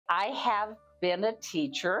I have been a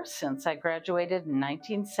teacher since I graduated in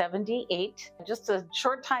 1978. Just a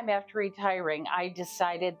short time after retiring, I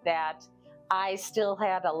decided that I still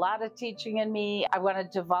had a lot of teaching in me. I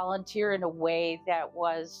wanted to volunteer in a way that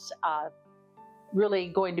was really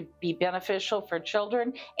going to be beneficial for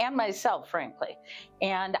children and myself, frankly.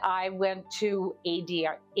 And I went to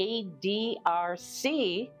ADRC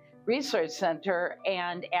Research Center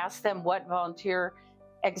and asked them what volunteer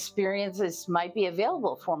experiences might be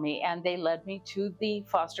available for me. And they led me to the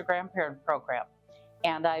foster grandparent program.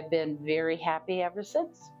 And I've been very happy ever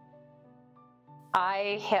since.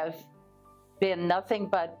 I have been nothing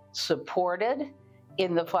but supported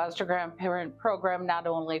in the foster grandparent program, not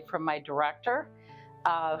only from my director,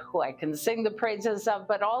 who I can sing the praises of,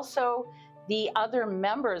 but also the other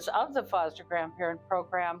members of the foster grandparent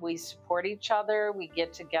program. We support each other. We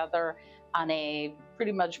get together on a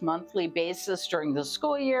pretty much monthly basis during the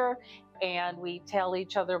school year, and we tell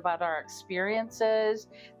each other about our experiences,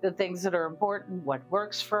 the things that are important, what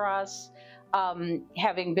works for us.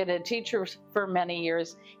 Having been a teacher for many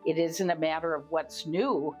years, it isn't a matter of what's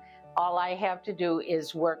new. All I have to do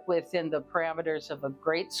is work within the parameters of a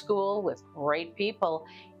great school with great people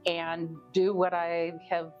and do what I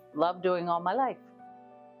have loved doing all my life.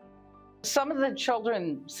 Some of the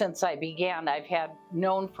children, since I began, I've had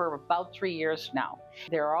known for about 3 years now.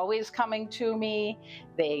 They're always coming to me.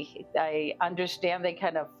 I understand they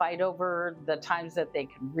kind of fight over the times that they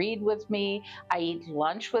can read with me. I eat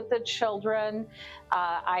lunch with the children.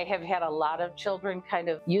 I have had a lot of children kind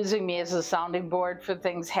of using me as a sounding board for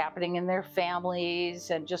things happening in their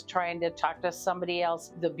families and just trying to talk to somebody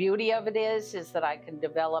else. The beauty of it is that I can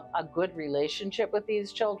develop a good relationship with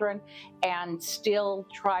these children and still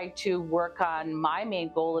try to work on my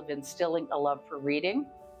main goal of instilling a love for reading.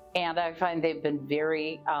 And I find they've been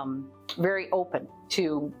very open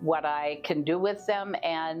to what I can do with them,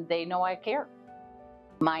 and they know I care.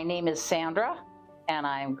 My name is Sandra, and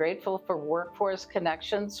I'm grateful for Workforce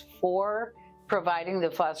Connections for providing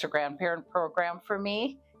the foster grandparent program for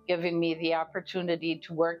me, giving me the opportunity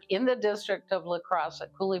to work in the District of La Crosse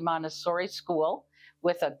at Cooley Montessori School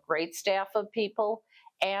with a great staff of people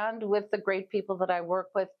and with the great people that I work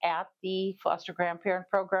with at the foster grandparent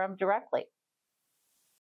program directly.